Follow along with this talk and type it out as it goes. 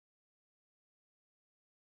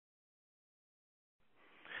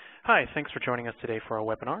Hi, thanks for joining us today for our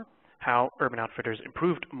webinar, How Urban Outfitters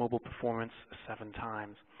Improved Mobile Performance 7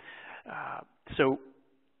 Times. So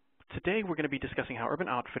today we're going to be discussing how Urban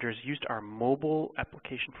Outfitters used our mobile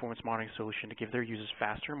application performance monitoring solution to give their users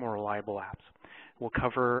faster, more reliable apps. We'll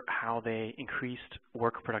cover how they increased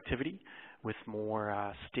work productivity with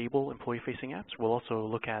more stable employee-facing apps. We'll also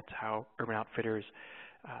look at how Urban Outfitters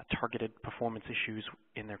targeted performance issues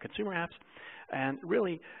in their consumer apps. And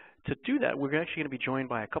really, to do that, we're actually going to be joined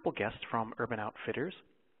by a couple guests from Urban Outfitters.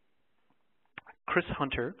 Chris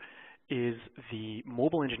Hunter is the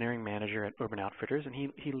mobile engineering manager at Urban Outfitters, and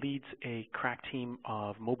he leads a crack team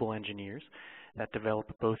of mobile engineers that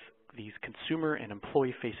develop both these consumer and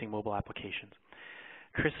employee-facing mobile applications.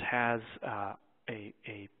 Chris has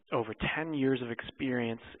over 10 years of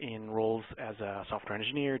experience in roles as a software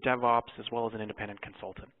engineer, DevOps, as well as an independent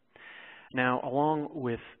consultant. Now, along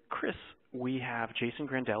with Chris, we have Jason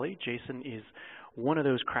Grandelli. Jason is one of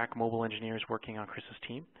those crack mobile engineers working on Chris's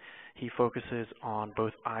team. He focuses on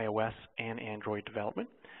both iOS and Android development.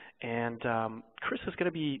 And Chris is going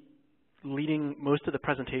to be leading most of the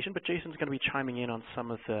presentation, but Jason's going to be chiming in on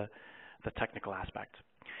some of the technical aspects.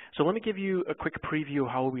 So let me give you a quick preview of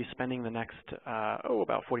how we'll be spending the next,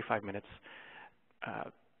 about 45 minutes.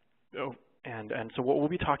 And so what we'll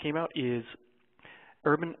be talking about is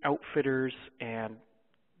Urban Outfitters and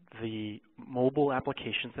the mobile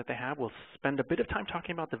applications that they have. We'll spend a bit of time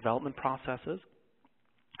talking about development processes.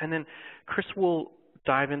 And then Chris will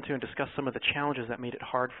dive into and discuss some of the challenges that made it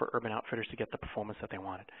hard for Urban Outfitters to get the performance that they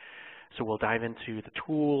wanted. So we'll dive into the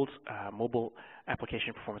tools, mobile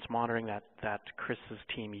application performance monitoring that Chris's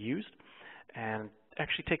team used, and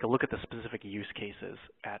actually take a look at the specific use cases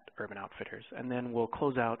at Urban Outfitters. And then we'll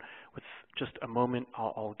close out with just a moment.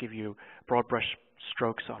 I'll give you broad brush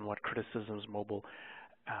strokes on what Criticism's mobile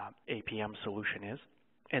APM solution is.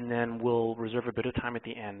 And then we'll reserve a bit of time at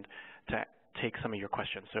the end to take some of your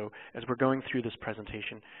questions. So as we're going through this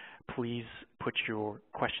presentation, please put your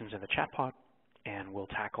questions in the chat pod, and we'll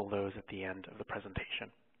tackle those at the end of the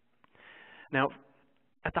presentation. Now,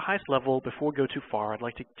 at the highest level, before we go too far, I'd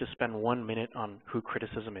like to just spend 1 minute on who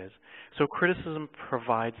Criticism is. So Criticism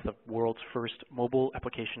provides the world's first mobile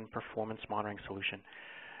application performance monitoring solution.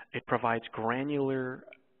 It provides granular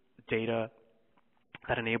data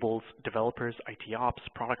that enables developers, IT ops,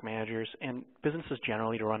 product managers, and businesses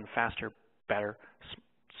generally to run faster, better,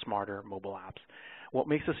 smarter mobile apps. What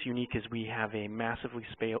makes us unique is we have a massively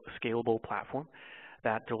scalable platform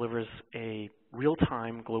that delivers a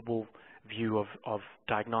real-time global view of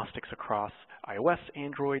diagnostics across iOS,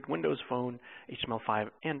 Android, Windows Phone, HTML5,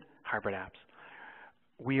 and hybrid apps.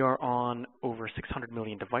 We are on over 600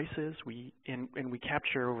 million devices, and we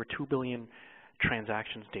capture over 2 billion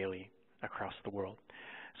transactions daily across the world.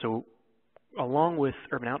 So along with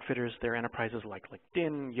Urban Outfitters, there are enterprises like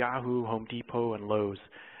LinkedIn, Yahoo, Home Depot, and Lowe's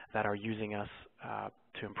that are using us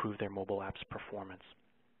to improve their mobile apps performance.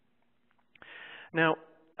 Now,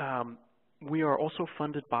 we are also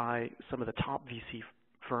funded by some of the top VC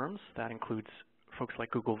firms. That includes folks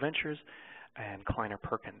like Google Ventures and Kleiner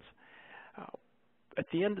Perkins. At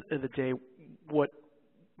the end of the day, what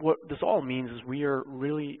this all means is we are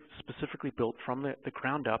really specifically built from the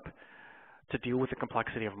ground up to deal with the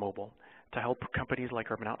complexity of mobile, to help companies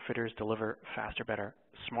like Urban Outfitters deliver faster, better,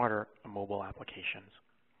 smarter mobile applications.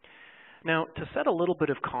 Now, to set a little bit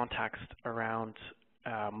of context around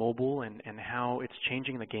mobile and how it's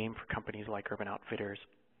changing the game for companies like Urban Outfitters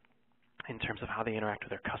in terms of how they interact with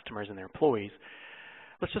their customers and their employees,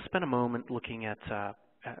 let's just spend a moment looking at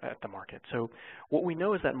the market. So what we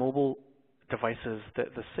know is that mobile devices,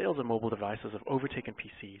 the sales of mobile devices have overtaken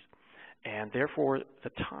PCs. And therefore,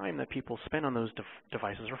 the time that people spend on those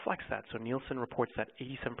devices reflects that. So Nielsen reports that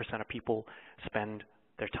 87% of people spend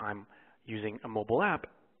their time using a mobile app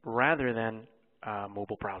rather than a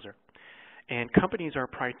mobile browser. And companies are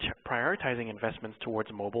prioritizing investments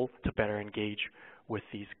towards mobile to better engage with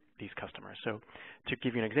these customers. So to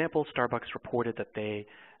give you an example, Starbucks reported that they've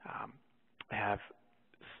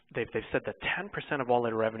said that 10% of all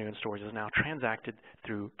their revenue in stores is now transacted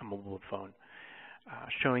through a mobile phone,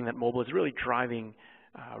 showing that mobile is really driving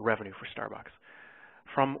revenue for Starbucks.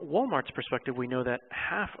 From Walmart's perspective, we know that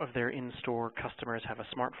half of their in-store customers have a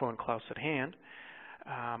smartphone close at hand,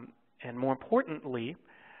 and more importantly,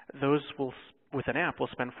 those with an app will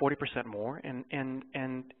spend 40% more and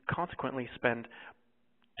consequently spend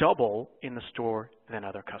double in the store than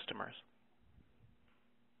other customers.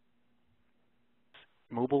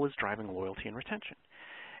 Mobile is driving loyalty and retention.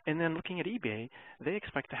 And then looking at eBay, they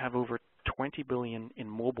expect to have over 20 billion in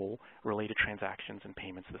mobile-related transactions and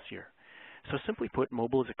payments this year. So simply put,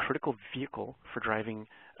 mobile is a critical vehicle for driving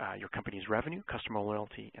your company's revenue, customer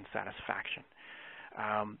loyalty, and satisfaction.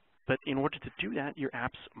 But in order to do that, your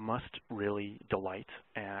apps must really delight.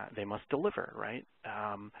 They must deliver, right?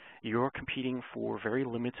 You're competing for very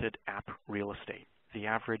limited app real estate. The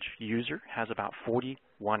average user has about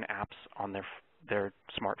 41 apps on their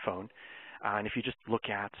smartphone. And if you just look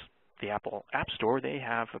at the Apple App Store, they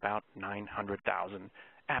have about 900,000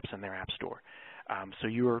 apps in their App Store. So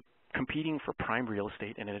you're competing for prime real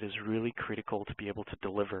estate, and it is really critical to be able to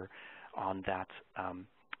deliver on that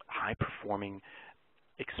high-performing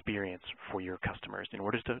experience for your customers in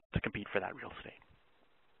order to compete for that real estate.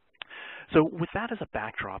 So with that as a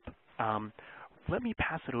backdrop, let me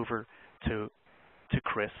pass it over to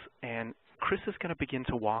Chris, and Chris is going to begin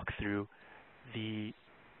to walk through the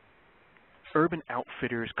Urban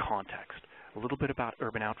Outfitters context, a little bit about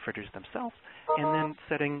Urban Outfitters themselves, and then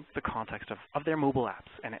setting the context of their mobile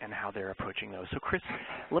apps and how they're approaching those. So Chris,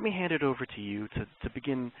 let me hand it over to you to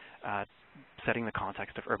begin setting the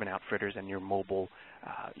context of Urban Outfitters and your mobile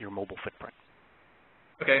footprint.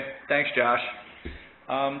 Okay, thanks, Josh.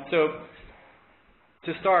 So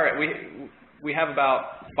to start, we have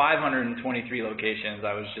about 523 locations,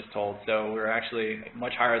 I was just told, so we're actually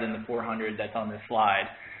much higher than the 400 that's on this slide.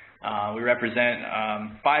 We represent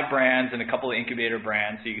 5 brands and a couple of incubator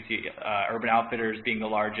brands. So you can see Urban Outfitters being the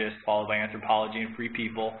largest, followed by Anthropologie and Free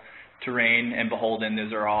People. Terrain and Beholden,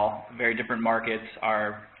 those are all very different markets.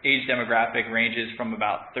 Our age demographic ranges from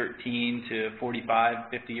about 13 to 45,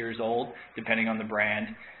 50 years old, depending on the brand.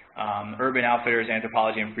 Urban Outfitters,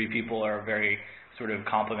 Anthropologie, and Free People are very sort of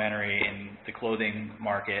complementary in the clothing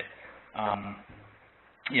market.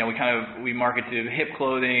 You know, we market to hip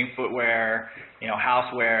clothing, footwear, you know,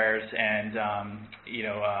 housewares, and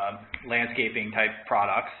landscaping type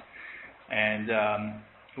products. And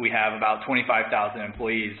we have about 25,000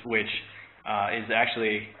 employees, which is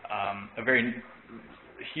actually a very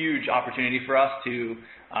huge opportunity for us to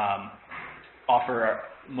offer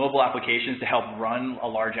mobile applications to help run a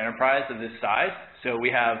large enterprise of this size. So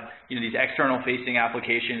we have, you know, these external facing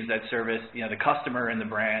applications that service, you know, the customer and the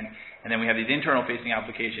brand, and then we have these internal facing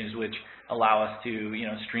applications which allow us to, you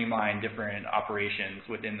know, streamline different operations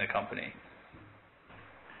within the company.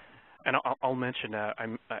 And I'll mention, I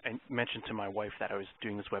mentioned to my wife that I was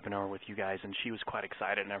doing this webinar with you guys, and she was quite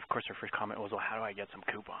excited. And of course, her first comment was, "Well, how do I get some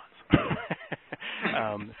coupons?"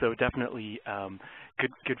 So definitely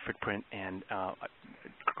good footprint and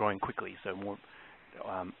growing quickly. So more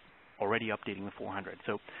already updating the 400.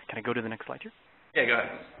 So can I go to the next slide here? Yeah, go ahead.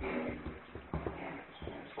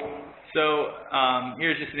 So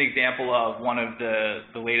here's just an example of one of the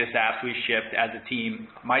latest apps we shipped as a team.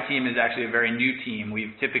 My team is actually a very new team.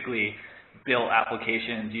 We've typically built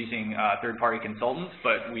applications using third-party consultants,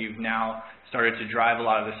 but we've now started to drive a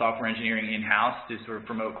lot of the software engineering in-house to sort of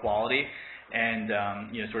promote quality and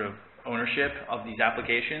you know, sort of ownership of these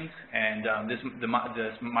applications. And this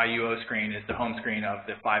My UO screen is the home screen of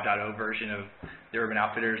the 5.0 version of the Urban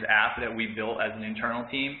Outfitters app that we built as an internal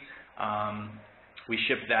team. We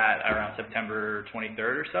shipped that around September 23rd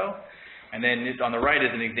or so. And then on the right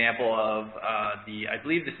is an example of I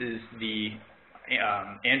believe this is the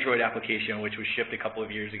Android application, which was shipped a couple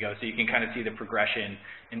of years ago. So you can kind of see the progression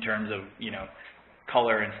in terms of, you know,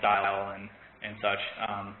 color and style and such.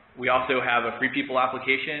 We also have a Free People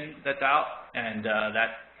application that's out, and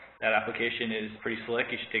that application is pretty slick.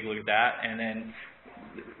 You should take a look at that. And then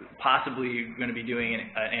possibly going to be doing an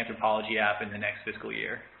Anthropologie app in the next fiscal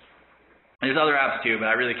year. There's other apps too, but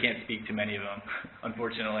I really can't speak to many of them,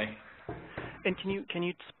 unfortunately. And can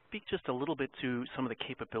you speak just a little bit to some of the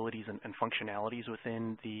capabilities and functionalities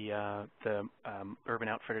within the Urban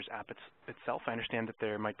Outfitters app itself? I understand that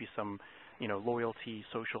there might be some, you know, loyalty,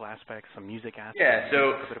 social aspects, some music aspects. Yeah.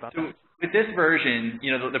 So that? With this version,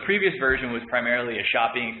 you know, the previous version was primarily a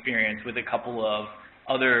shopping experience with a couple of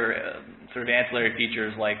other sort of ancillary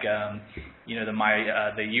features like you know, the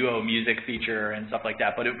UO music feature and stuff like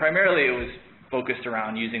that. But primarily it was focused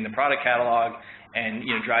around using the product catalog and,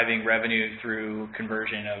 you know, driving revenue through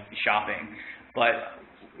conversion of shopping. But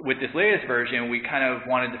with this latest version, we kind of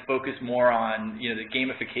wanted to focus more on, you know, the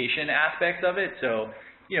gamification aspects of it. So,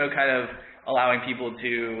 you know, kind of allowing people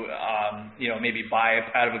to, you know, maybe buy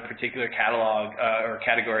out of a particular catalog or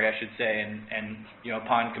category, I should say, and you know,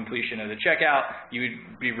 upon completion of the checkout, you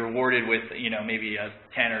would be rewarded with, you know, maybe a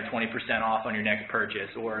 10 or 20% off on your next purchase.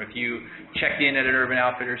 Or if you checked in at an Urban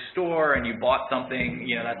Outfitters store and you bought something,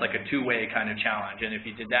 you know, that's like a two-way kind of challenge. And if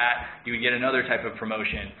you did that, you would get another type of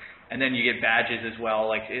promotion. And then you get badges as well.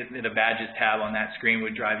 Like the badges tab on that screen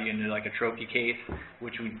would drive you into like a trophy case,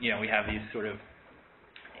 which we, you know, we have these sort of,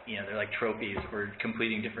 you know, they're like trophies for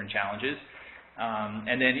completing different challenges.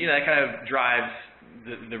 And then, that kind of drives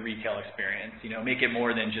the retail experience, make it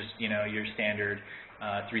more than just, your standard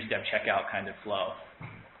three-step checkout kind of flow.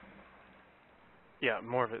 Yeah,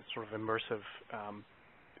 more of a sort of immersive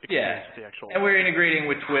experience Yeah, with the actual. and we're integrating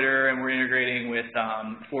with Twitter, and we're integrating with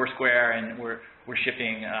Foursquare, and we're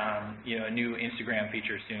shipping, a new Instagram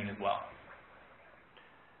feature soon as well.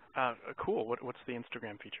 Cool. What's the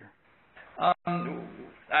Instagram feature? I'm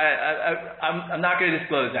not going to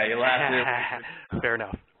disclose that. You'll have to. Fair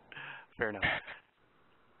enough. Fair enough.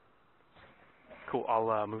 Cool.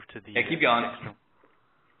 I'll move to the. Yeah, keep going.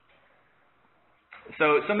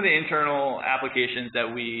 So some of the internal applications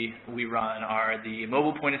that we run are the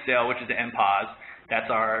mobile point of sale, which is the MPOS. That's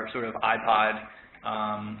our sort of iPod,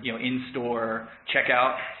 in-store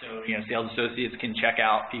checkout. So sales associates can check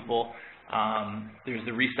out people. There's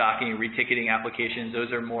the restocking and reticketing applications.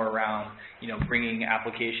 Those are more around, bringing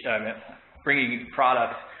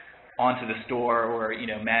products onto the store, or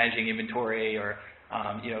managing inventory, or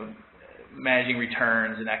managing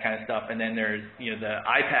returns and that kind of stuff. And then there's the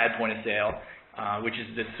iPad point of sale, which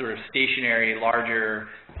is this sort of stationary, larger,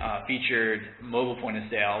 featured mobile point of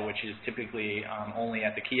sale, which is typically only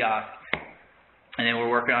at the kiosk. And then we're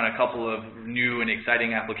working on a couple of new and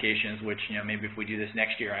exciting applications, which, maybe if we do this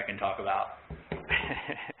next year, I can talk about.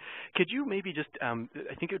 Could you maybe just, I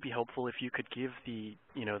think it would be helpful if you could give the,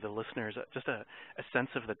 the listeners just a sense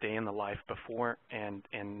of the day in the life before and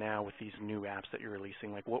now with these new apps that you're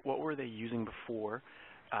releasing. Like, what were they using before,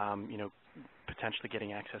 potentially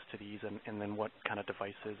getting access to these, and then what kind of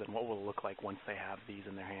devices, and what will it look like once they have these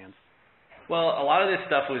in their hands? Well, a lot of this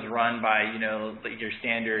stuff was run by, your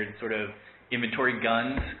standard sort of inventory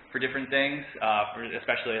guns for different things,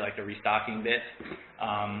 especially like the restocking bit.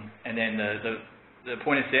 And then the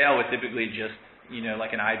point of sale was typically just,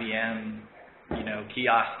 like an IBM,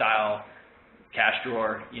 kiosk style cash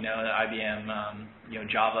drawer, the IBM,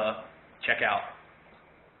 Java checkout.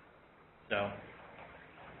 So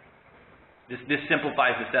this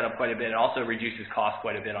simplifies the setup quite a bit. It also reduces cost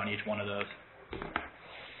quite a bit on each one of those.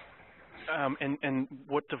 And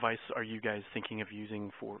what device are you guys thinking of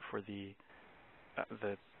using for the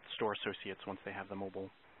store associates once they have the mobile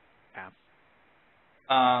app?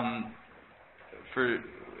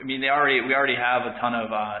 We already have a ton of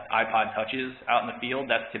iPod touches out in the field.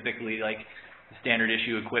 That's typically like standard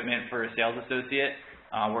issue equipment for a sales associate.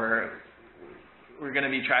 We're going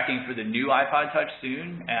to be tracking for the new iPod Touch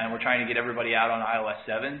soon, and we're trying to get everybody out on iOS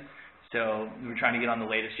 7. So we're trying to get on the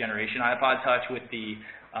latest generation iPod Touch with the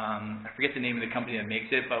I forget the name of the company that makes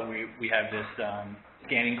it, but we have this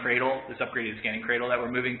scanning cradle, this upgraded scanning cradle that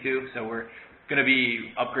we're moving to. So we're going to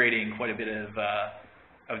be upgrading quite a bit of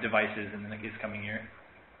devices in this coming year.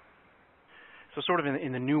 So sort of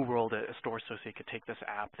in the new world, a store associate could take this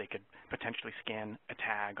app, they could potentially scan a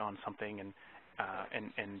tag on something and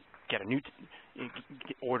get a new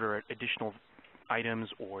order additional items,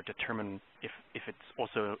 or determine if it's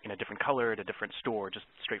also in a different color at a different store, just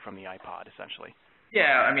straight from the iPod, essentially.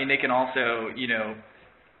 Yeah, they can also,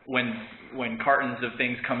 when cartons of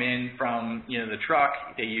things come in from, the truck,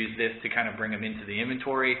 they use this to kind of bring them into the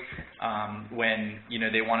inventory. When,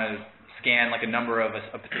 they want to scan like a number of a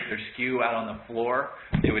particular SKU out on the floor,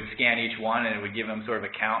 they would scan each one, and it would give them sort of a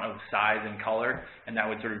count of size and color, and that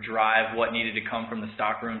would sort of drive what needed to come from the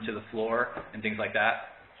stock room to the floor and things like that.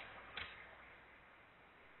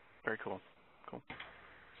 Very cool. Cool.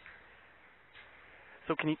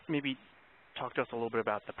 So can you maybe talk to us a little bit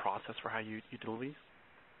about the process for how you deliver these?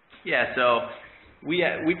 Yeah, so we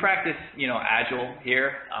practice, Agile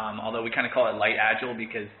here, although we kind of call it light Agile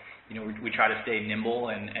because, we try to stay nimble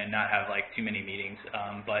and not have like too many meetings.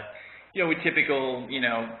 But, with typical,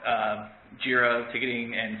 Jira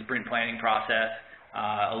ticketing and sprint planning process,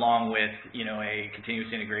 along with, a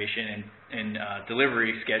continuous integration and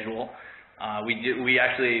delivery schedule. We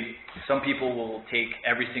actually, some people will take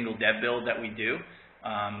every single dev build that we do.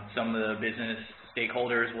 Some of the business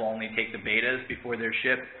stakeholders will only take the betas before they're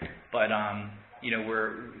shipped, but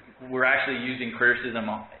we're actually using criticism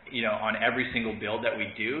on every single build that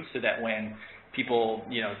we do, so that when people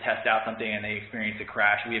test out something and they experience a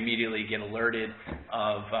crash, we immediately get alerted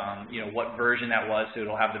of what version that was, so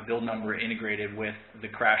it'll have the build number integrated with the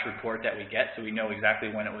crash report that we get, so we know exactly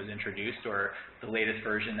when it was introduced or the latest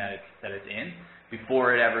version that it's in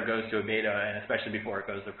before it ever goes to a beta, and especially before it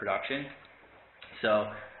goes to production.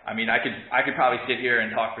 So, I could probably sit here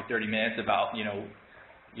and talk for 30 minutes about,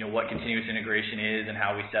 what continuous integration is and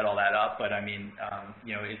how we set all that up, but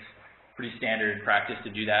it's pretty standard practice to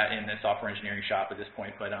do that in the software engineering shop at this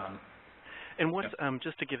point. But and what's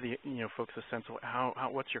just to give the folks a sense of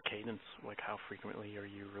what's your cadence? Like, how frequently are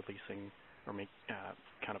you releasing or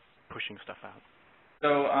kind of pushing stuff out?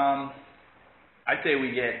 So I'd say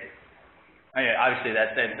we get, obviously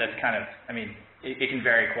that's kind of, it can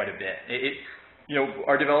vary quite a bit.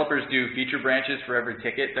 Our developers do feature branches for every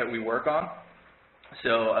ticket that we work on.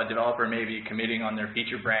 So a developer may be committing on their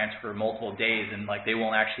feature branch for multiple days, and like they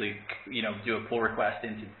won't actually, do a pull request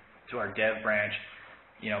into our dev branch,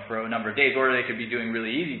 for a number of days. Or they could be doing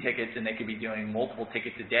really easy tickets, and they could be doing multiple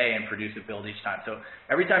tickets a day and produce a build each time. So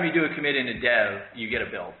every time you do a commit into dev, you get a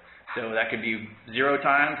build. So that could be 0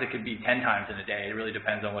 times, it could be 10 times in a day. It really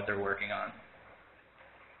depends on what they're working on.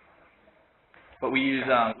 But we use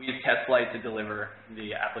TestFlight to deliver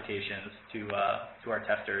the applications to our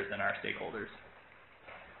testers and our stakeholders.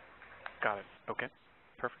 Got it. Okay.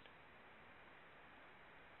 Perfect.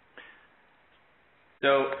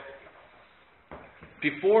 So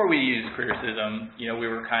before we used Criticism, we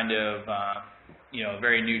were kind of a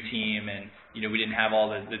very new team, and we didn't have all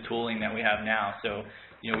the tooling that we have now. So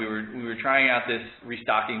we were trying out this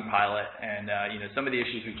restocking pilot, and some of the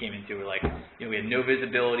issues we came into were like we had no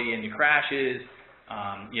visibility into crashes.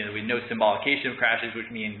 We had no symbolication of crashes,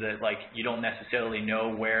 which means that like you don't necessarily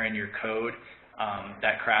know where in your code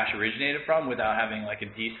that crash originated from without having like a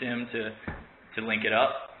DSIM to link it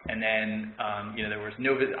up. And then there was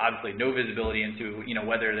obviously no visibility into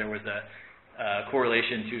whether there was a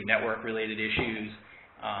correlation to network related issues.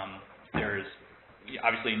 There's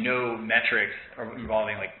obviously no metrics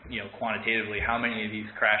involving like quantitatively how many of these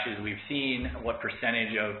crashes we've seen, what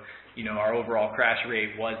percentage of our overall crash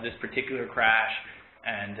rate was this particular crash,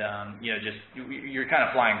 and you're kind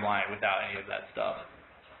of flying blind without any of that stuff.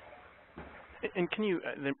 And can you,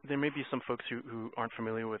 there may be some folks who aren't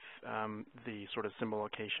familiar with the sort of symbol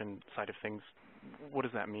location side of things. What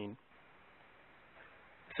does that mean?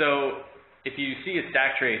 So if you see a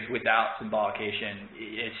stack trace without symbolication,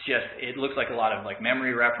 it looks like a lot of like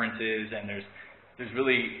memory references, and there's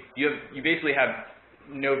really, you basically have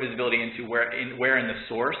no visibility into where in the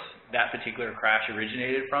source that particular crash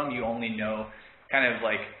originated from. You only know kind of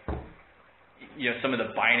like some of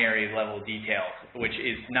the binary level details, which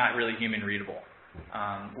is not really human readable.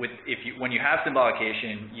 When you have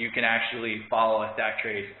symbolication, you can actually follow a stack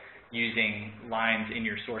trace using lines in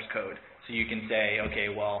your source code. So you can say, okay,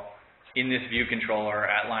 well, in this view controller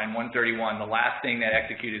at line 131, the last thing that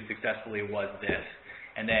executed successfully was this,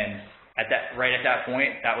 and then right at that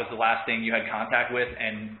point, that was the last thing you had contact with,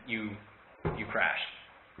 and you crashed.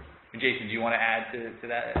 Jason, do you want to add to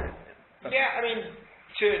that? Yeah,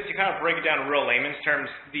 to kind of break it down in real layman's terms,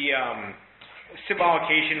 the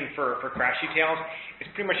symbolication for crash details is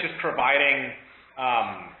pretty much just providing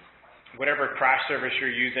whatever crash service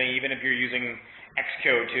you're using, even if you're using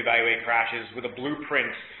Xcode to evaluate crashes, with a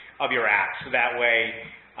blueprint of your app. So that way,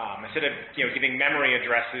 instead of giving memory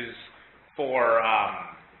addresses for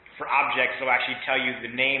objects, it'll actually tell you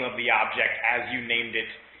the name of the object as you named it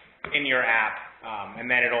in your app, and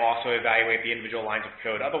then it'll also evaluate the individual lines of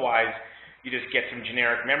code. Otherwise, you just get some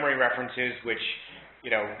generic memory references, which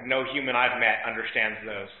no human I've met understands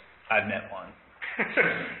those. I've met one.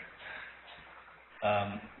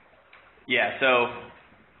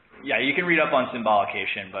 You can read up on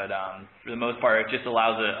symbolication, but for the most part, it just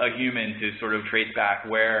allows a human to sort of trace back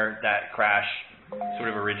where that crash sort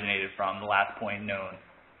of originated from, the last point known.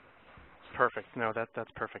 Perfect. No,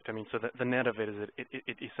 that's perfect. So the net of it is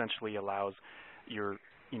it essentially allows your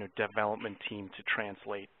development team to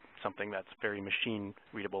translate something that's very machine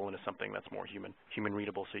readable into something that's more human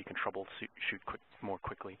readable, so you can troubleshoot more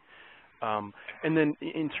quickly. And then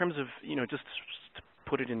in terms of just to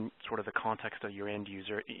put it in sort of the context of your end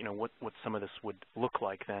user, what some of this would look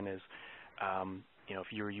like then is if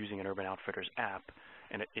you were using an Urban Outfitters app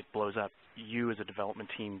and it blows up, you as a development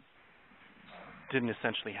team didn't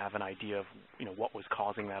essentially have an idea of what was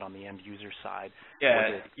causing that on the end user side.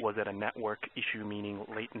 Yeah. Was it a network issue, meaning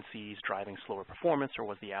latencies driving slower performance, or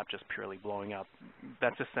was the app just purely blowing up?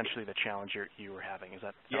 That's essentially the challenge you were having. Is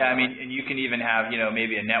that? Yeah, and you can even have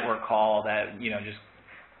maybe a network call that just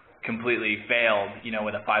completely failed,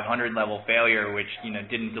 with a 500 level failure, which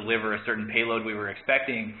didn't deliver a certain payload we were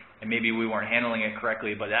expecting, and maybe we weren't handling it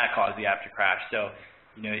correctly, but that caused the app to crash. So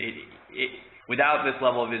without this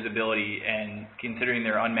level of visibility and considering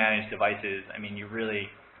they're unmanaged devices,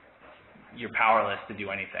 you're powerless to do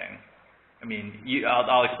anything.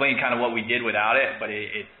 I'll explain kind of what we did without it, but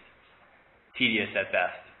it's tedious at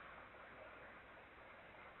best.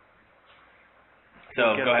 So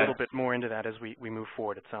we'll get go a ahead. little bit more into that as we move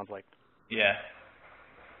forward, it sounds like. Yeah.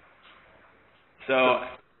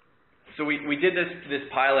 So we did this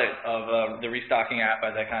pilot of the restocking app,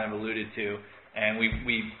 as I kind of alluded to, and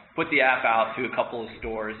we put the app out to a couple of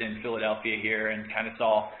stores in Philadelphia here and kind of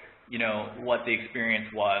saw you know, what the experience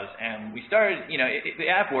was. And we started, you know, the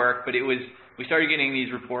app worked, but we started getting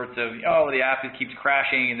these reports of, oh, the app keeps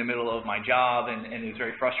crashing in the middle of my job, and it was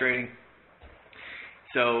very frustrating.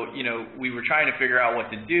 So, you know, we were trying to figure out what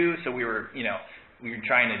to do. So we were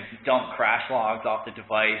trying to dump crash logs off the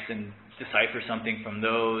device and decipher something from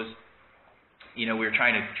those. You know, we were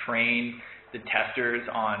trying to train the testers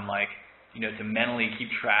on, like, you know, to mentally keep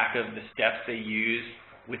track of the steps they use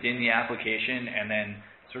within the application, and then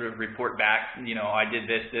sort of report back, you know, I did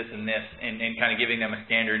this, this, and this, and kind of giving them a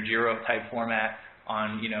standard Jira type format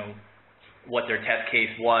on, you know, what their test case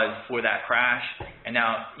was for that crash. And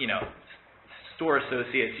now, you know, store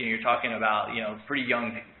associates, you know, you're talking about, you know, pretty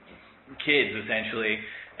young kids essentially,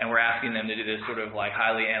 and we're asking them to do this sort of like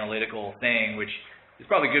highly analytical thing, which is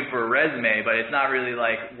probably good for a resume, but it's not really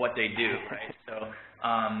like what they do, right? So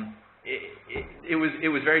it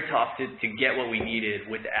was very tough to get what we needed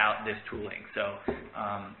without this tooling. So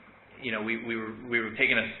you know, it was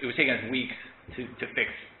taking us weeks to fix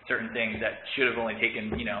certain things that should have only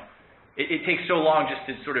taken, you know, it takes so long just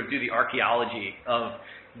to sort of do the archaeology of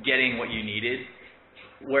getting what you needed,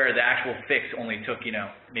 where the actual fix only took, you know,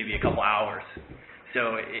 maybe a couple hours.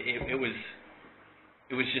 So it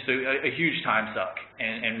was just a huge time suck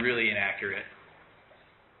and really inaccurate.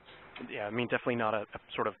 Yeah, I mean, definitely not a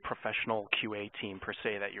sort of professional QA team per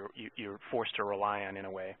se that you're forced to rely on in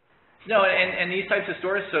a way. No, and these types of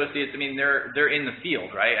store associates, I mean, they're in the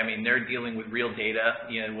field, right? I mean, they're dealing with real data,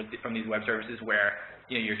 you know, from these web services where,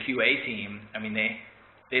 you know, your QA team, I mean,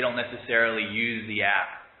 they don't necessarily use the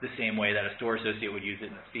app the same way that a store associate would use it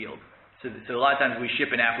in the field. So a lot of times we ship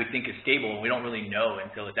an app we think is stable, and we don't really know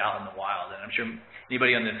until it's out in the wild. And I'm sure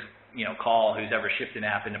anybody on this, you know, call who's ever shipped an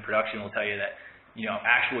app into production will tell you that, you know,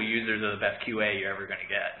 actual users are the best QA you're ever going to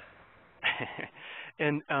get.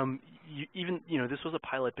 And you know, this was a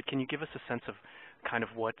pilot, but can you give us a sense of kind of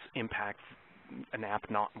what impact an app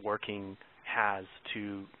not working has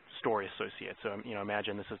to store associates? So, you know,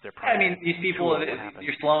 imagine this is their primary. I mean, these people,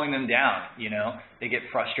 you're slowing them down, you know. They get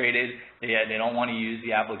frustrated. They don't want to use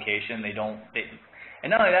the application. And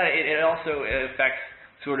not only that, it also affects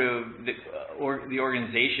sort of the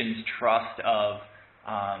organization's trust of,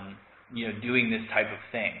 you know, doing this type of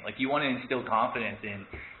thing. Like, you want to instill confidence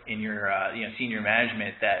in your you know, senior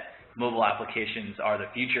management that mobile applications are the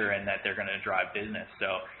future and that they're going to drive business.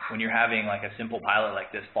 So when you're having like a simple pilot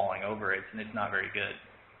like this falling over, it's not very good.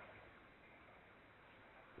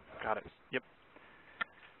 Got it. Yep.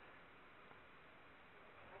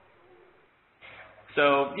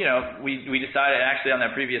 So, you know, we decided, actually on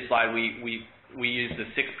that previous slide, we used the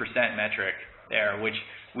 6% metric there, which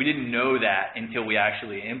we didn't know that until we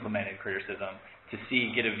actually implemented Criticism to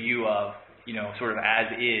get a view of, you know, sort of as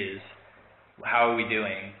is, how are we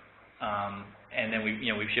doing? And then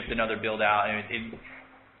we've shipped another build out, and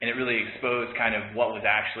it really exposed kind of what was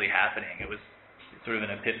actually happening. It was sort of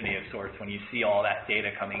an epiphany of sorts when you see all that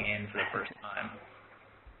data coming in for the first time.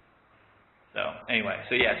 So anyway,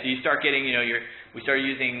 so you start getting, you know, we started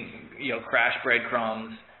using, you know, crash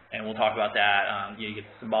breadcrumbs, and we'll talk about that. You get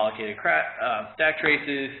symbolicated stack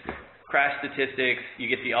traces, crash statistics. You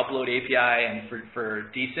get the upload API, and for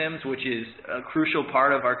DSIMs, which is a crucial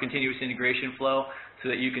part of our continuous integration flow, so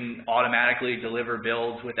that you can automatically deliver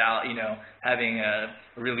builds without, you know, having a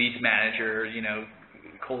release manager, you know,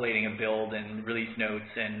 collating a build and release notes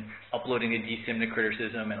and uploading the DSIM to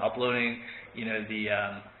Criticism and uploading, you know,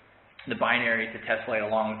 the binary to test flight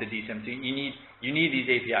along with the DSIM. So you need these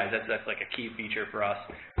APIs. That's like a key feature for us.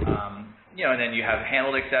 You know, and then you have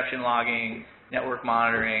handled exception logging, network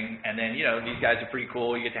monitoring, and then, you know, these guys are pretty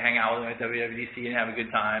cool. You get to hang out with them at WWDC and have a good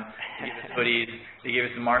time. They give us hoodies. They give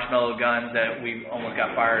us some marshmallow guns that we almost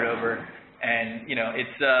got fired over. And, you know,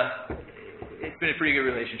 it's been a pretty good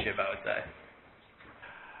relationship, I would say.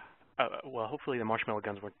 Well, hopefully the marshmallow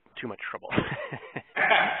guns weren't too much trouble.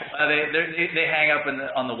 They hang up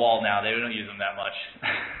on the wall now. They don't use them that much.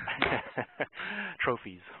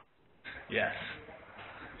 Trophies. Yes.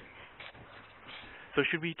 So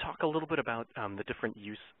should we talk a little bit about the different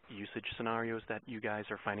usage scenarios that you guys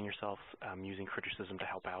are finding yourselves using Criticism to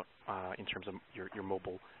help out in terms of your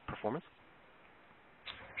mobile performance?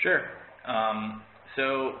 Sure.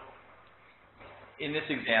 So in this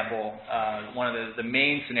example, one of the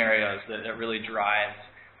main scenarios that really drives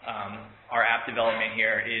our app development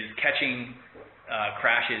here is catching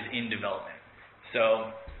crashes in development.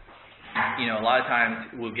 So, you know, a lot of times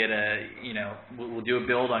we'll get we'll do a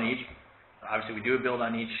build on each. Obviously, we do a build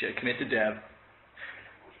on each commit to dev.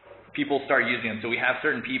 People start using them, so we have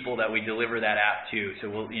certain people that we deliver that app to. So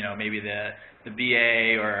we'll, you know, maybe the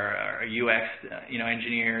BA or UX, you know,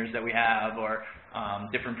 engineers that we have, or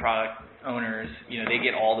different product owners, they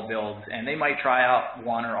get all the builds, and they might try out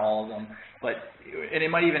one or all of them, and it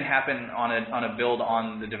might even happen on a build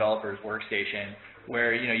on the developer's workstation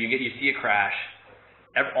where you see a crash.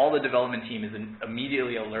 All the development team is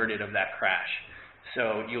immediately alerted of that crash.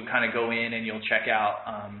 So you'll kind of go in and you'll check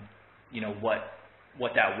out,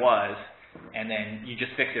 what that was, and then you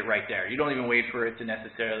just fix it right there. You don't even wait for it to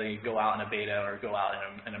necessarily go out in a beta or go out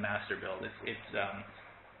in a master build.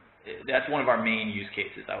 That's one of our main use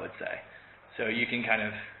cases, I would say. So you can kind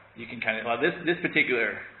of well, this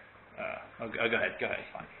particular. Go ahead,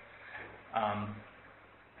 it's fine.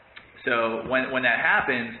 So when that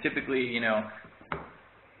happens, typically,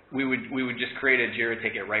 we would just create a JIRA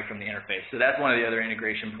ticket right from the interface. So that's one of the other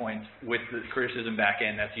integration points with the Criticism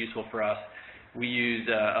backend that's useful for us. We use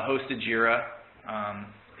a hosted JIRA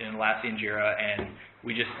in Atlassian JIRA, and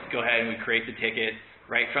we just go ahead and we create the ticket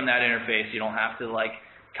right from that interface. You don't have to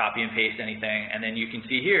copy and paste anything. And then you can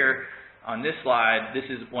see here on this slide, this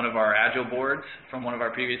is one of our Agile boards from one of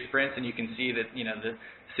our previous sprints, and you can see that the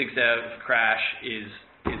SigDev crash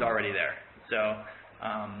is already there. So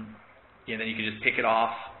then you can just pick it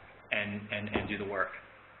off and do the work.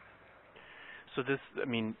 So this,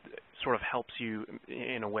 sort of helps you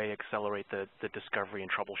in a way accelerate the discovery and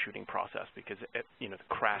troubleshooting process, because the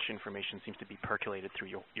crash information seems to be percolated through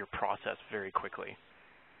your process very quickly.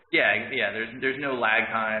 Yeah. There's no lag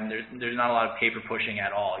time. There's not a lot of paper pushing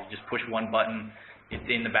at all. You just push one button. It's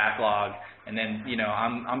in the backlog, and then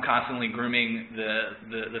I'm constantly grooming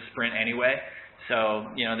the sprint anyway. So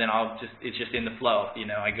then it's just in the flow.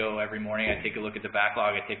 I go every morning. I take a look at the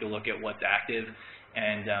backlog. I take a look at what's active,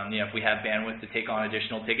 and if we have bandwidth to take on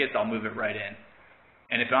additional tickets, I'll move it right in.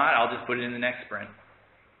 And if not, I'll just put it in the next sprint.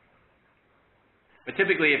 But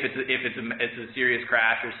typically, if it's a serious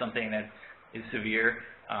crash or something that is severe,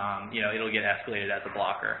 it'll get escalated as a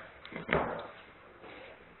blocker.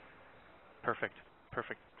 Perfect.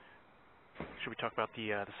 Should we talk about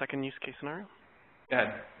the second use case scenario? Go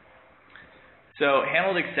ahead. So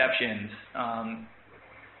handled exceptions,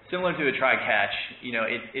 similar to a try-catch,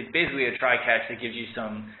 it's basically a try-catch that gives you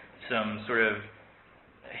some sort of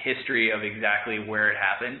history of exactly where it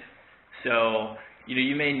happened. So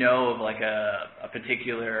you may know of a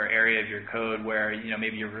particular area of your code where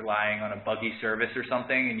maybe you're relying on a buggy service or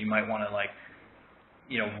something, and you might want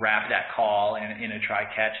to wrap that call in a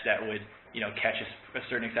try-catch that would catch a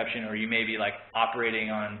certain exception, or you may be operating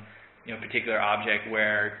on a particular object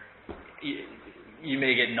where you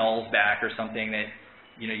may get nulls back or something that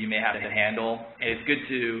you may have to handle. And it's good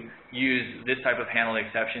to use this type of handled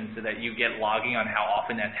exception so that you get logging on how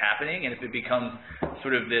often that's happening, and if it becomes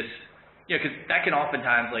sort of this, because that can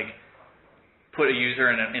oftentimes put a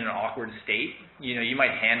user in an awkward state. You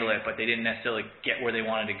might handle it, but they didn't necessarily get where they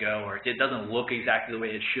wanted to go, or it doesn't look exactly the way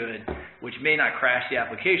it should, which may not crash the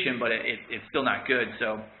application, but it's still not good.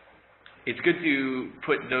 So it's good to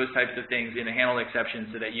put those types of things in a handled exception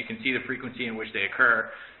so that you can see the frequency in which they occur,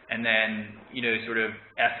 and then sort of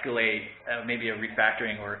escalate maybe a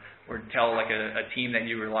refactoring, or tell a team that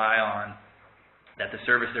you rely on that the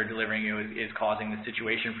service they're delivering you is causing the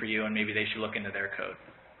situation for you, and maybe they should look into their code.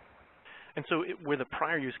 And so where the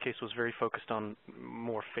prior use case was very focused on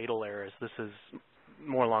more fatal errors, this is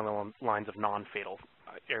more along the lines of non-fatal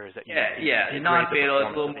errors that you non-fatal.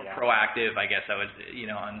 It's a little more proactive, I guess I would,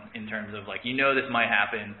 in terms of this might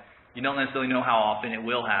happen. You don't necessarily know how often it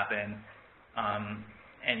will happen,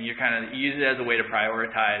 and you kind of use it as a way to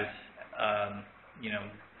prioritize,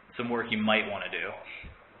 some work you might want to do.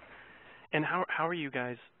 And how are you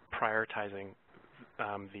guys prioritizing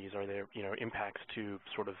these? Are there impacts to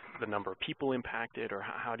sort of the number of people impacted, or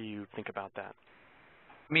how do you think about that?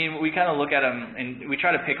 We kind of look at them, and we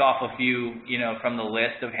try to pick off a few, from the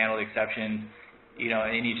list of handled exceptions,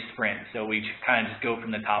 in each sprint. So we kind of just go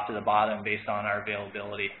from the top to the bottom based on our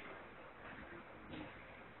availability.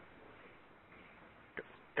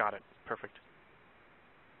 Got it. Perfect.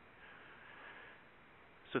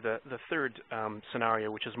 So the third scenario,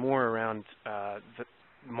 which is more around the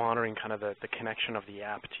monitoring kind of the connection of the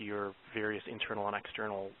app to your various internal and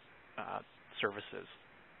external services.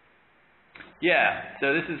 Yeah,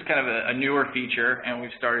 so this is kind of a newer feature, and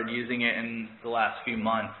we've started using it in the last few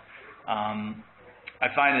months. I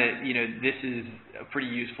find that this is a pretty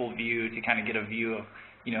useful view to kind of get a view of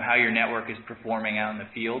how your network is performing out in the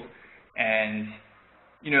field, and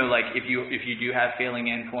if you do have failing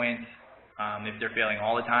endpoints, if they're failing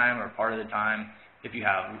all the time or part of the time, if you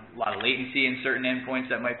have a lot of latency in certain endpoints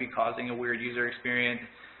that might be causing a weird user experience.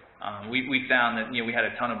 We found that we had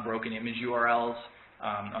a ton of broken image URLs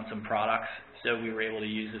on some products, so we were able to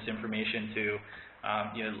use this information to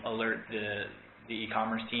alert the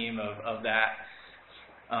e-commerce team of that.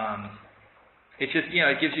 It's just,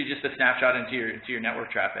 it gives you just a snapshot into your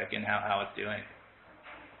network traffic and how it's doing.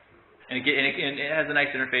 And it has a nice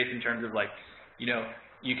interface in terms of, like,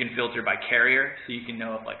 you can filter by carrier, so you can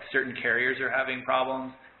know if, like, certain carriers are having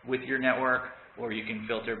problems with your network, or you can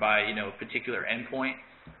filter by, a particular endpoint,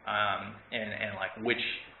 and like which,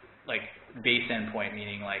 like, base endpoint,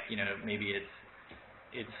 meaning, like, maybe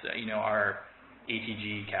it's our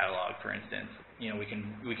ATG catalog, for instance.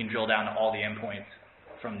 We can drill down to all the endpoints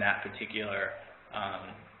from that particular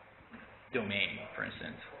domain, for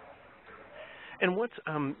instance. And what's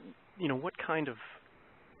what kind of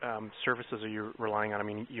services are you relying on? I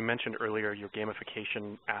mean, you mentioned earlier your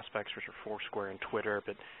gamification aspects, which are Foursquare and Twitter,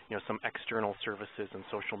 but some external services and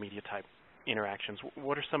social media type interactions.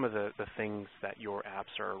 What are some of the things that your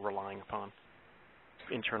apps are relying upon,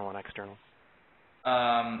 internal and external?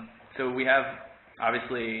 So we have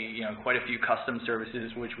obviously quite a few custom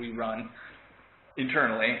services which we run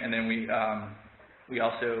internally, and then we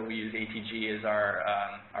use ATG as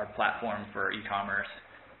our platform for e-commerce.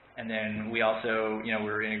 And then we also,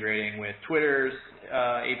 we're integrating with Twitter's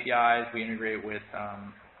APIs. We integrate with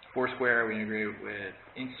Foursquare. We integrate with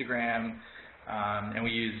Instagram, and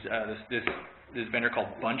we use this vendor called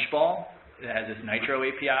Bunchball. It has this Nitro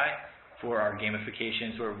API for our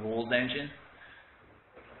gamification sort of rules engine.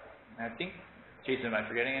 I think, Jason, am I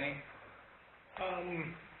forgetting any?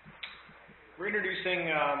 We're introducing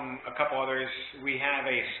a couple others. We have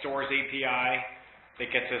a stores API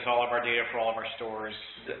that gets us all of our data for all of our stores.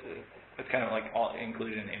 That's kind of like all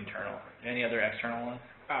included in internal. Any other external ones?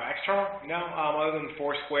 External? No, other than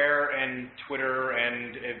Foursquare and Twitter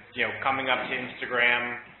and coming up to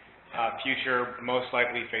Instagram, future most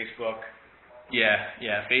likely Facebook. Yeah.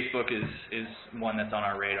 Facebook is one that's on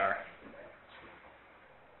our radar.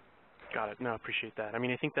 Got it. No, I appreciate that. I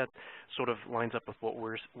mean, I think that sort of lines up with what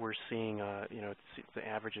we're seeing. The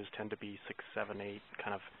averages tend to be 6, 7, 8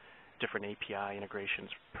 kind of different API integrations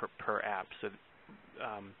per app. So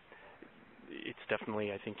it's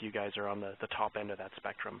definitely, I think you guys are on the top end of that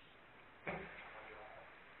spectrum.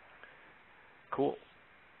 Cool.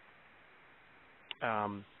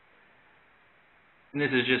 And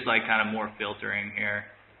this is just like kind of more filtering here.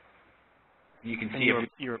 You can see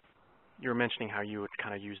you were mentioning how you would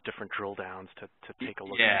kind of use different drill downs to take a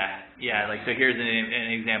look. Yeah. Like, so here's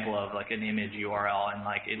an example of like an image URL, and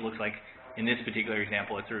like it looks like in this particular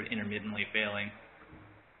example it's sort of intermittently failing.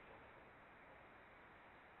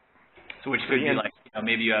 So which could be like,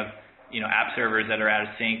 maybe you have app servers that are out of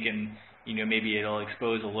sync, and maybe it'll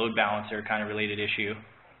expose a load balancer kind of related issue.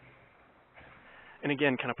 And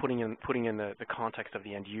again, kind of putting in the context of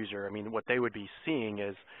the end user. I mean, what they would be seeing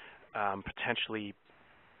is potentially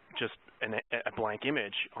just a blank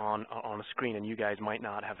image on a screen, and you guys might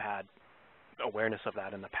not have had awareness of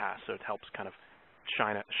that in the past. So it helps kind of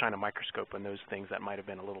shine a microscope on those things that might have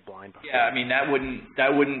been a little blind before. Yeah, I mean that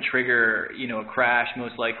wouldn't trigger a crash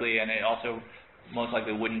most likely, and it also most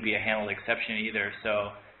likely wouldn't be a handled exception either.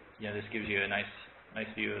 So this gives you a nice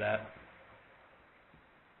view of that.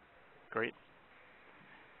 Great.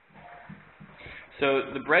 So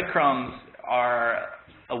the breadcrumbs are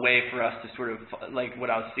a way for us to sort of, like what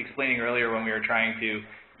I was explaining earlier when we were trying to,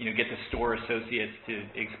 get the store associates to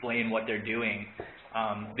explain what they're doing.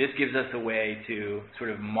 This gives us a way to sort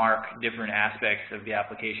of mark different aspects of the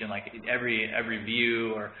application, like every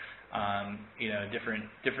view or,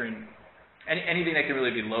 anything that can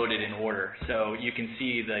really be loaded in order. So you can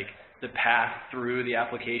see like the path through the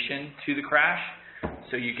application to the crash.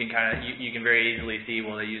 So you can you can very easily see,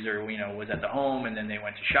 well, the user was at the home, and then they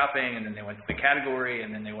went to shopping, and then they went to the category,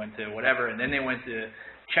 and then they went to whatever, and then they went to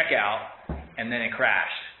checkout, and then it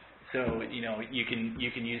crashed. So you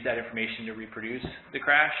can use that information to reproduce the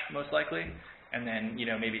crash most likely, and then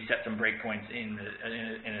maybe set some breakpoints in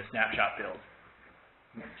a snapshot build.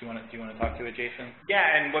 Do you want to talk to it, Jason? Yeah,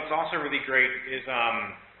 and what's also really great is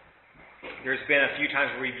there's been a few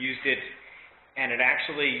times where we've used it, and it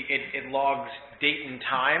actually it logs date and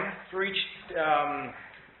time for each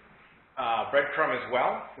breadcrumb as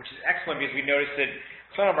well, which is excellent because we noticed that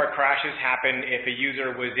some of our crashes happen if a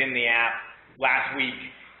user was in the app last week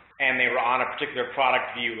and they were on a particular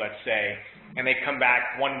product view, let's say, and they come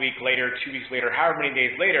back 1 week later, 2 weeks later, however many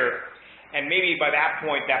days later, and maybe by that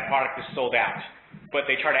point that product is sold out. But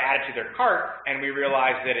they try to add it to their cart, and we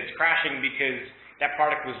realize that it's crashing because that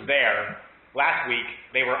product was there last week,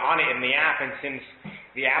 they were on it in the app, and since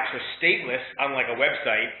the apps are stateless, unlike a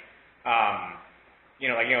website,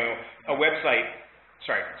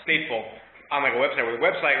 stateful, unlike a website, where the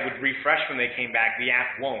website would refresh when they came back, the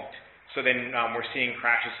app won't. So then we're seeing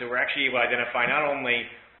crashes. So we're actually able to identify not only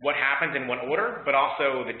what happens in what order, but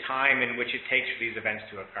also the time in which it takes for these events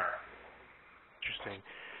to occur. Interesting.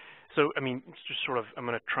 So, I mean, it's just sort of, I'm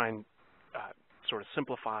going to try and sort of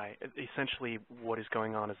simplify. Essentially, what is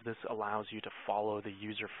going on is this allows you to follow the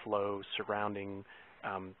user flow surrounding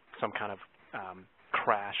some kind of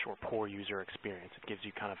crash or poor user experience. It gives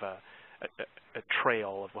you kind of a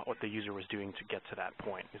trail of what the user was doing to get to that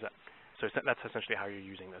point. Is that so? That's essentially how you're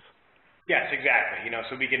using this. Yes, exactly. You know,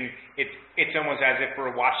 so we can. It's almost as if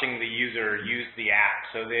we're watching the user use the app.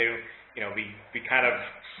 So they, you know, we kind of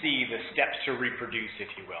see the steps to reproduce, if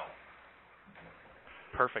you will.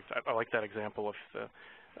 Perfect. I like that example of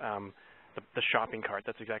the shopping cart.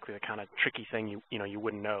 That's exactly the kind of tricky thing you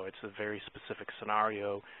wouldn't know. It's a very specific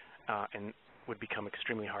scenario, and would become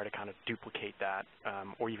extremely hard to kind of duplicate that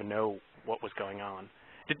or even know what was going on.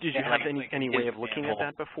 Did you have any way of looking at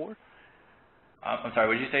that before? I'm sorry,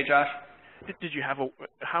 what did you say, Josh? Did you have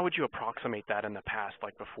how would you approximate that in the past,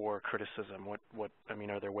 like before criticism? What I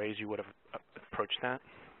mean, are there ways you would have approached that?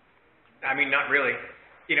 I mean, not really.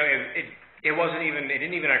 You know, it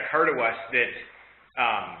didn't even occur to us that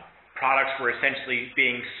products were essentially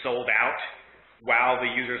being sold out while the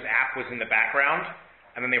user's app was in the background,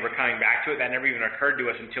 and then they were coming back to it. That never even occurred to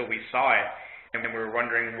us until we saw it, and then we were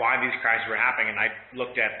wondering why these crashes were happening. And I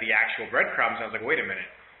looked at the actual breadcrumbs, and I was like, wait a minute,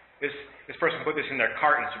 this person put this in their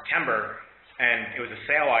cart in September, and it was a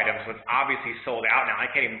sale item, so it's obviously sold out now. I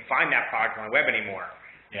can't even find that product on the web anymore.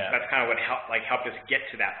 Yeah. That's kind of what helped us get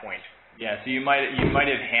to that point. Yeah, so you might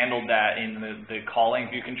have handled that in the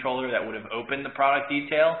calling view controller that would have opened the product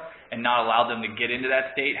detail and not allowed them to get into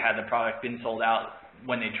that state had the product been sold out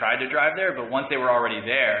when they tried to drive there. But once they were already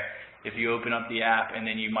there, if you open up the app and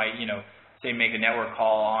then you might, say make a network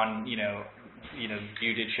call on, you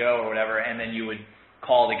did show or whatever, and then you would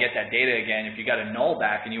call to get that data again. If you got a null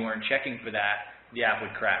back and you weren't checking for that, the app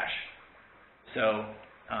would crash. So,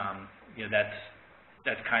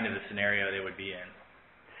 that's kind of the scenario they would be in.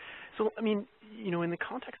 So, I mean, in the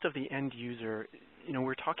context of the end user,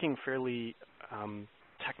 we're talking fairly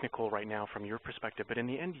technical right now from your perspective, but in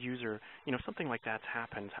the end user, something like that's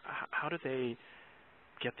happened. How do they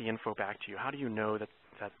get the info back to you? How do you know that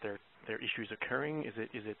their issues occurring? Is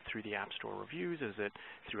it through the App Store reviews? Is it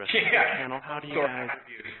through a channel? How do you guys?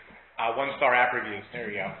 One-star app reviews. There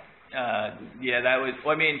you go. That was.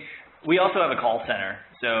 Well, I mean, we also have a call center,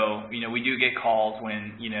 so we do get calls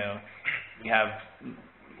when we have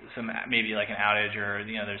some maybe like an outage or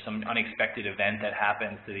there's some unexpected event that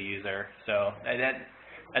happens to the user. So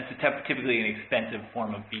that's typically an expensive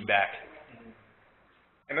form of feedback.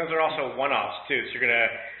 And those are also one-offs too. So you're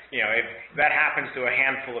gonna, if that happens to a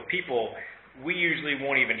handful of people, we usually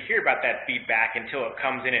won't even hear about that feedback until it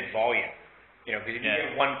comes in volume. Because if you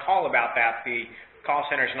get one call about that, the call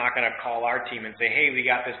center's not going to call our team and say, hey, we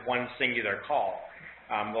got this one singular call.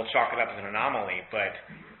 They'll chalk it up as an anomaly, but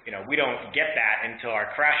we don't get that until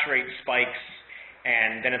our crash rate spikes,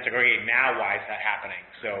 and then it's like, okay, now why is that happening?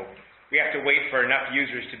 So we have to wait for enough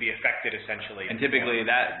users to be affected, essentially. And typically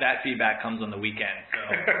that feedback comes on the weekend, so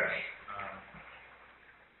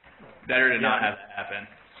better to not have that happen.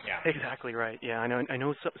 Yeah, exactly right. Yeah, I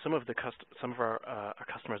know some of our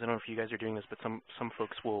customers. I don't know if you guys are doing this, but some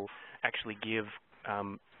folks will actually give a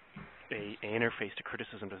interface to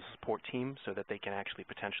criticism to the support team so that they can actually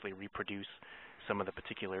potentially reproduce some of the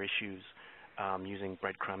particular issues using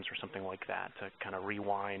breadcrumbs or something like that to kind of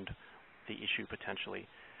rewind the issue potentially.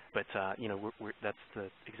 But that's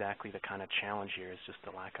exactly the kind of challenge here is just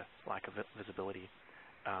the lack of visibility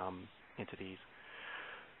into these.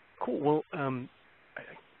 Cool. Well,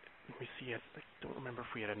 let me see. I don't remember if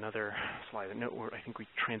we had another slide. No, I think we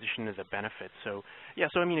transitioned to the benefits. So yeah.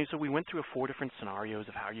 So we went through 4 different scenarios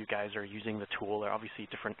of how you guys are using the tool. There are obviously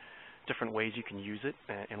different ways you can use it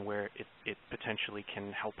and where it potentially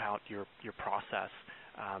can help out your process,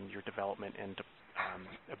 your development and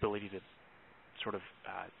ability to sort of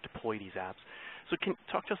deploy these apps. So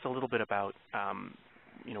talk to us a little bit about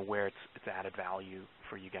where it's added value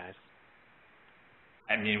for you guys.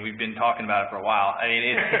 I mean, we've been talking about it for a while. I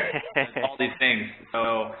mean, it's all these things.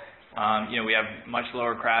 So, we have much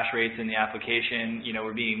lower crash rates in the application.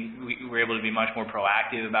 We're able to be much more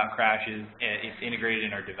proactive about crashes. It's integrated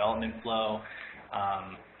in our development flow.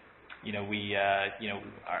 Our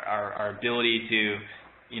ability to,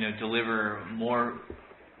 deliver more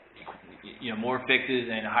fixes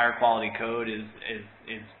and higher quality code is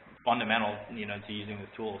fundamental, to using this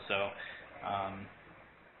tool. So,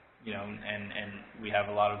 and we have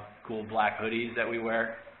a lot of cool black hoodies that we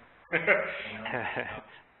wear.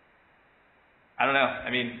 I don't know. I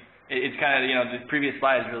mean, it's kind of, the previous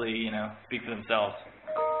slides really, speak for themselves.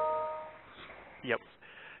 Yep.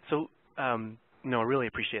 So No, I really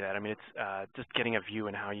appreciate that. I mean, it's just getting a view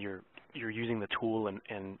on how you're using the tool, and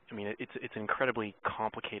I mean, it's an incredibly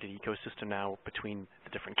complicated ecosystem now between the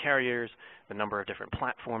different carriers, the number of different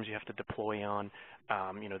platforms you have to deploy on,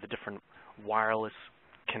 the different wireless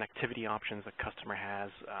connectivity options the customer has,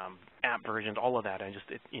 app versions, all of that, and just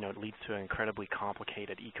it leads to an incredibly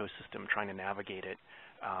complicated ecosystem trying to navigate it.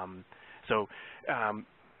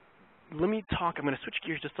 Let me talk. I'm going to switch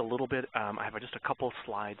gears just a little bit. I have just a couple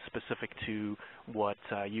slides specific to what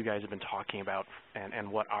you guys have been talking about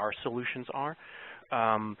and what our solutions are.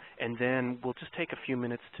 And then we'll just take a few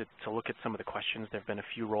minutes to look at some of the questions. There have been a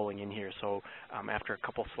few rolling in here. So after a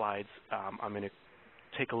couple slides, I'm going to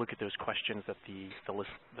take a look at those questions that the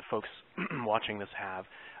folks watching this have,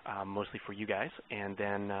 mostly for you guys, and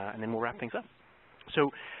then we'll wrap things up.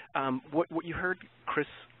 So what you heard Chris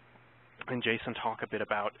and Jason talk a bit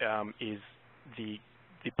about is the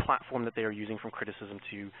platform that they are using from Criticism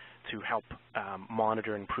to help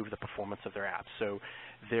monitor and improve the performance of their apps. So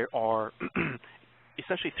there are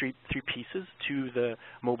essentially three pieces to the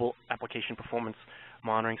mobile application performance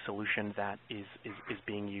monitoring solution that is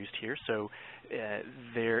being used here. So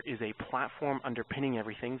there is a platform underpinning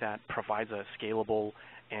everything that provides a scalable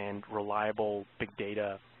and reliable big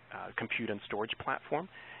data compute and storage platform,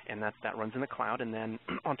 and that runs in the cloud. And then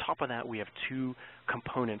on top of that, we have two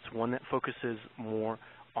components, one that focuses more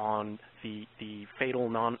on the fatal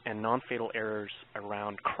and non-fatal errors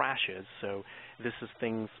around crashes. So this is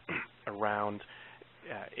things around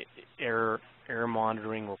error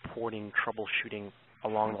monitoring, reporting, troubleshooting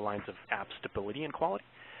along the lines of app stability and quality.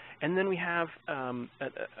 And then we have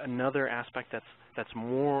another aspect that's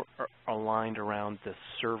more aligned around the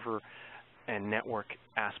server and network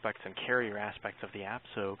aspects and carrier aspects of the app,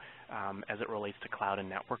 so as it relates to cloud and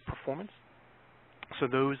network performance. So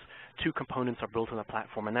those two components are built in the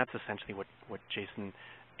platform, and that's essentially what Jason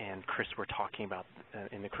and Chris were talking about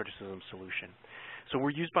in the Criticism solution. So we're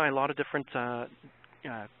used by a lot of different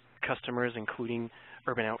customers, including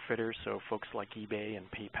Urban Outfitters, so folks like eBay and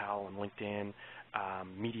PayPal and LinkedIn,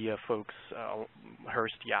 media folks,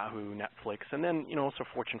 Hearst, Yahoo, Netflix, and then also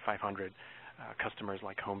Fortune 500 customers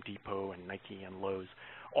like Home Depot and Nike and Lowe's.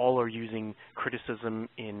 All are using Criticism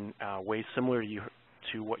in ways similar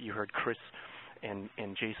to what you heard Chris and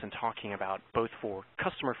Jason talking about, both for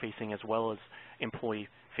customer-facing as well as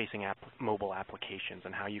employee-facing mobile applications,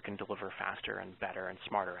 and how you can deliver faster and better and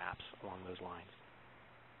smarter apps along those lines.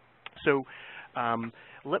 So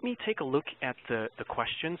let me take a look at the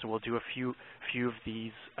questions. We'll do a few of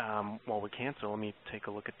these while we can, so let me take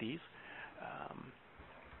a look at these.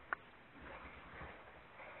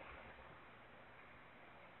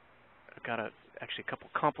 I've got actually a couple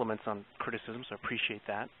compliments on Criticism, so I appreciate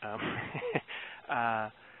that.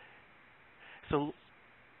 So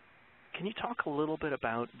can you talk a little bit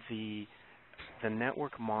about the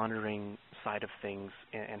network monitoring side of things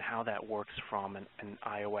and how that works from an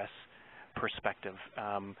iOS perspective?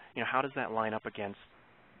 How does that line up against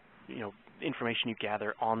information you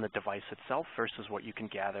gather on the device itself versus what you can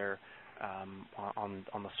gather on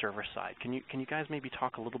the server side? Can you guys maybe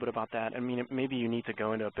talk a little bit about that? I mean, maybe you need to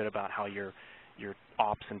go into a bit about how your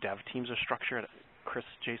ops and dev teams are structured. Chris,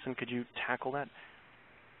 Jason, could you tackle that?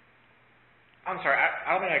 I'm sorry,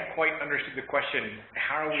 I don't think I quite understood the question.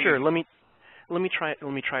 How are we? Sure. Let me try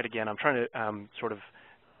it again. I'm trying to sort of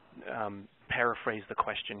paraphrase the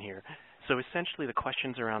question here. So essentially, the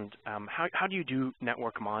question's around how do you do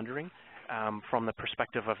network monitoring from the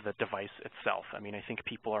perspective of the device itself? I mean, I think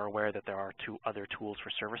people are aware that there are two other tools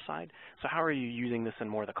for server side. So how are you using this in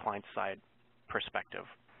more the client side perspective?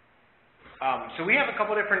 So we have a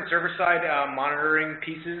couple different server side monitoring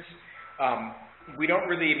pieces. We don't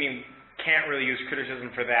really, can't really use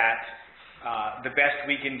Criticism for that. The best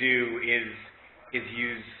we can do is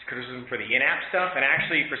use Criticism for the in-app stuff. And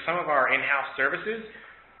actually, for some of our in-house services,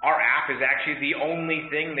 our app is actually the only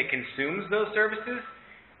thing that consumes those services.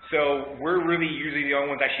 So we're really usually the only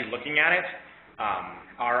ones actually looking at it.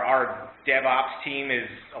 Our DevOps team is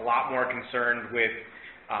a lot more concerned with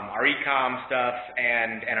our e-com stuff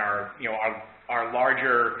and our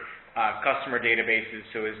larger customer databases.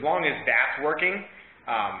 So as long as that's working,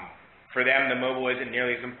 for them the mobile isn't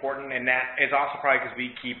nearly as important, and that is also probably because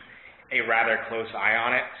we keep a rather close eye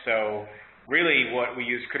on it. So really what we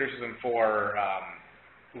use Criticism for,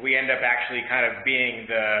 we end up actually kind of being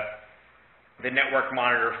the network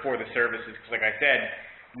monitor for the services, because like I said,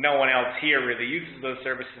 no one else here really uses those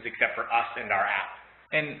services except for us and our app.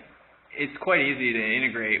 And it's quite easy to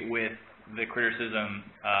integrate with the Criticism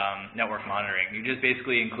network monitoring. You just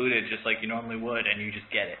basically include it just like you normally would, and you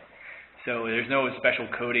just get it. So there's no special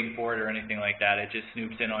coding for it or anything like that. It just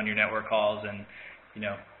snoops in on your network calls and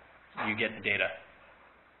you get the data.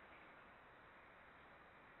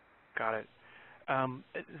 Got it.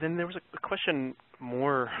 Then there was a question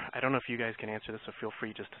more, I don't know if you guys can answer this, so feel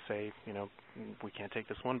free just to say, you know, we can't take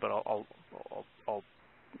this one, but I'll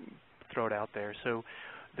throw it out there. So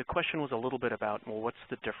the question was a little bit about, well, what's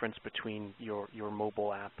the difference between your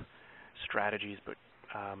mobile app strategies but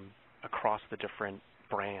across the different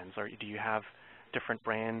brands? Do you have different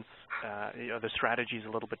brands? Are the strategies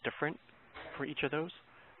a little bit different for each of those,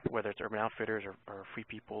 whether it's Urban Outfitters or Free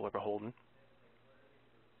People or Beholden?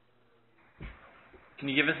 Can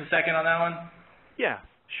you give us a second on that one? Yeah,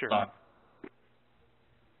 sure.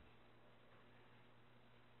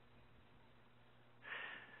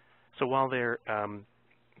 So while they're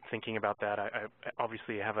thinking about that, I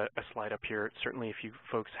obviously have a slide up here. Certainly if you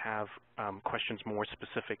folks have questions more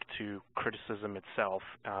specific to criticism itself,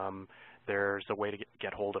 there's a way to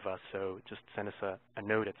get hold of us. So just send us a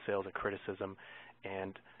note at sales@criticism,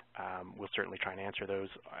 and we'll certainly try and answer those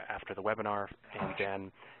after the webinar. And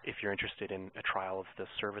then if you're interested in a trial of the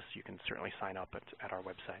service, you can certainly sign up at our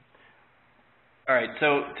website. All right,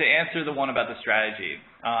 so to answer the one about the strategy,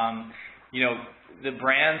 you know, the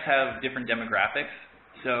brands have different demographics.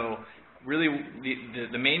 So really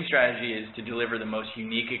the main strategy is to deliver the most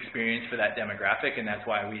unique experience for that demographic, and that's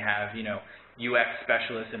why we have, you know, UX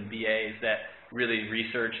specialists and BAs that really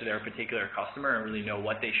research their particular customer and really know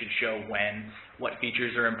what they should show when, what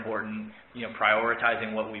features are important, you know,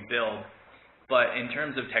 prioritizing what we build. But in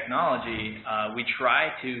terms of technology, we try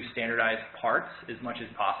to standardize parts as much as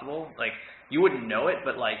possible. Like, you wouldn't know it,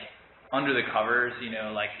 but like under the covers, you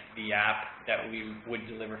know, like the app that we would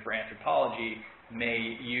deliver for Anthropologie may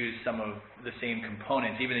use some of the same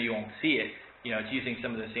components, even though you won't see it. You know, it's using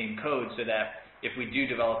some of the same code so that if we do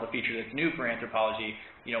develop a feature that's new for Anthropologie,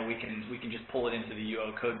 you know, we can just pull it into the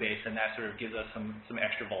UO code base, and that sort of gives us some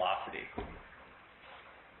extra velocity.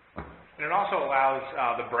 And it also allows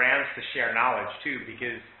the brands to share knowledge too,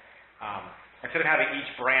 because instead of having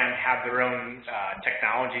each brand have their own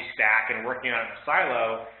technology stack and working on it in a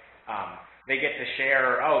silo, they get to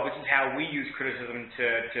share, oh, this is how we use criticism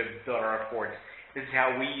to build our reports. This is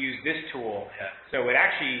how we use this tool. Yeah. So it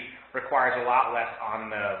actually requires a lot less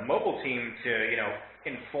on the mobile team to, you know,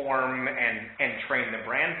 inform and train the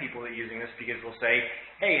brand people that are using this, because they'll say,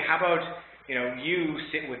 hey, how about, you know, you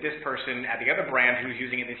sit with this person at the other brand who's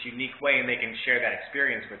using it in this unique way, and they can share that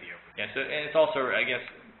experience with you. Yeah, so, and it's also, I guess,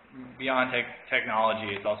 beyond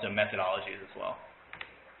technology, it's also methodologies as well.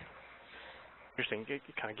 Interesting. It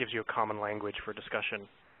kind of gives you a common language for discussion.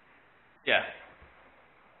 Yeah.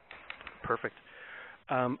 Perfect.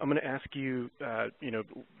 I'm going to ask you, you know,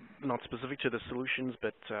 not specific to the solutions,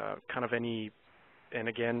 but kind of any, and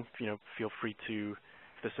again, you know, feel free to,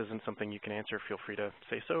 if this isn't something you can answer, feel free to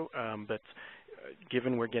say so. But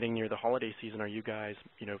given we're getting near the holiday season, are you guys,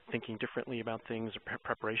 you know, thinking differently about things, or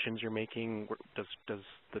preparations you're making? Does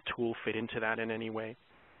the tool fit into that in any way?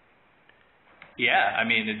 Yeah, I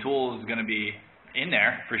mean, the tool is going to be in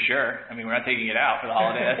there for sure. I mean, we're not taking it out for the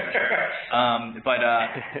holiday, that's for sure. But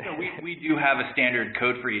you know, we do have a standard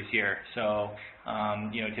code freeze here. So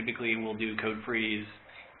you know, typically we'll do code freeze,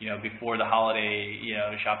 you know, before the holiday, you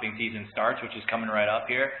know, shopping season starts, which is coming right up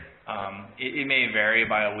here. It may vary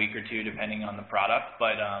by a week or two depending on the product,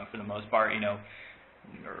 but for the most part, you know,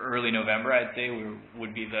 early November, I'd say,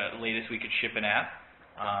 would be the latest we could ship an app.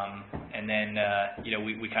 And then, you know,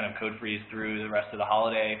 we kind of code freeze through the rest of the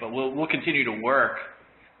holiday, but we'll continue to work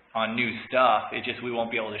on new stuff. It just, we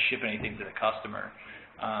won't be able to ship anything to the customer.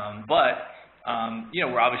 You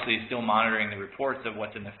know, we're obviously still monitoring the reports of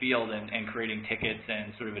what's in the field and creating tickets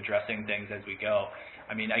and sort of addressing things as we go.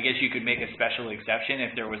 I mean, I guess you could make a special exception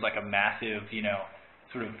if there was like a massive, you know,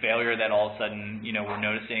 sort of failure that all of a sudden, you know, we're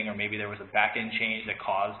noticing, or maybe there was a back-end change that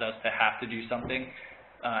caused us to have to do something.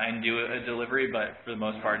 And do a delivery, but for the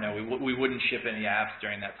most part, no, we wouldn't ship any apps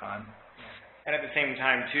during that time. And at the same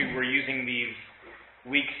time, too, we're using these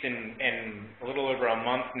weeks and a little over a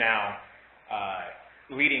month now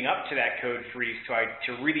leading up to that code freeze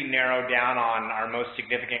to really narrow down on our most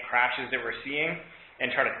significant crashes that we're seeing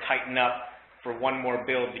and try to tighten up for one more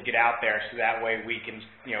build to get out there, so that way we can,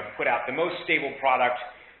 you know, put out the most stable product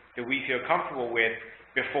that we feel comfortable with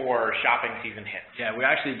before shopping season hits. Yeah, we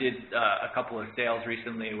actually did a couple of sales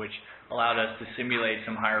recently, which allowed us to simulate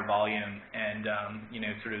some higher volume and you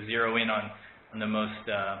know, sort of zero in on the most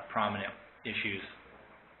prominent issues.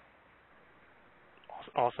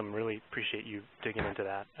 Awesome. Really appreciate you digging into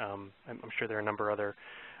that. I'm sure there are a number of other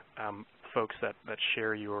folks that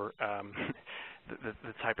share your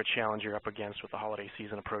the type of challenge you're up against with the holiday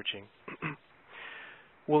season approaching.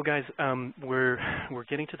 Well, guys, we're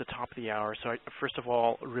getting to the top of the hour, so I first of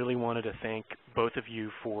all really wanted to thank both of you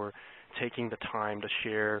for taking the time to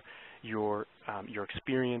share your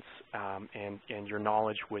experience and your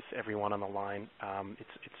knowledge with everyone on the line.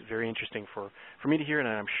 It's very interesting for me to hear, and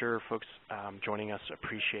I'm sure folks joining us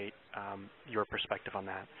appreciate your perspective on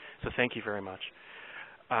that. So thank you very much.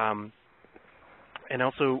 And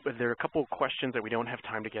also, there are a couple of questions that we don't have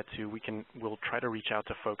time to get to. We'll try to reach out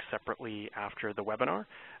to folks separately after the webinar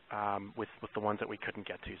with the ones that we couldn't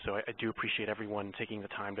get to. So I do appreciate everyone taking the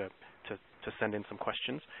time to send in some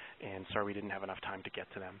questions, and sorry we didn't have enough time to get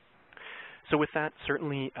to them. So with that,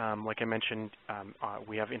 certainly, like I mentioned,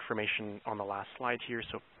 we have information on the last slide here,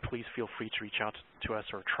 so please feel free to reach out to us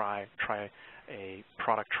or try a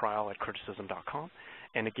product trial at Criticism.com.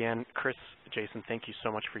 And again, Chris, Jason, thank you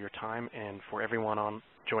so much for your time, and for everyone on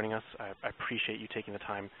joining us, I appreciate you taking the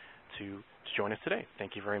time to join us today.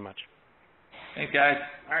 Thank you very much. Thanks, guys.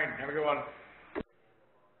 All right, have a good one.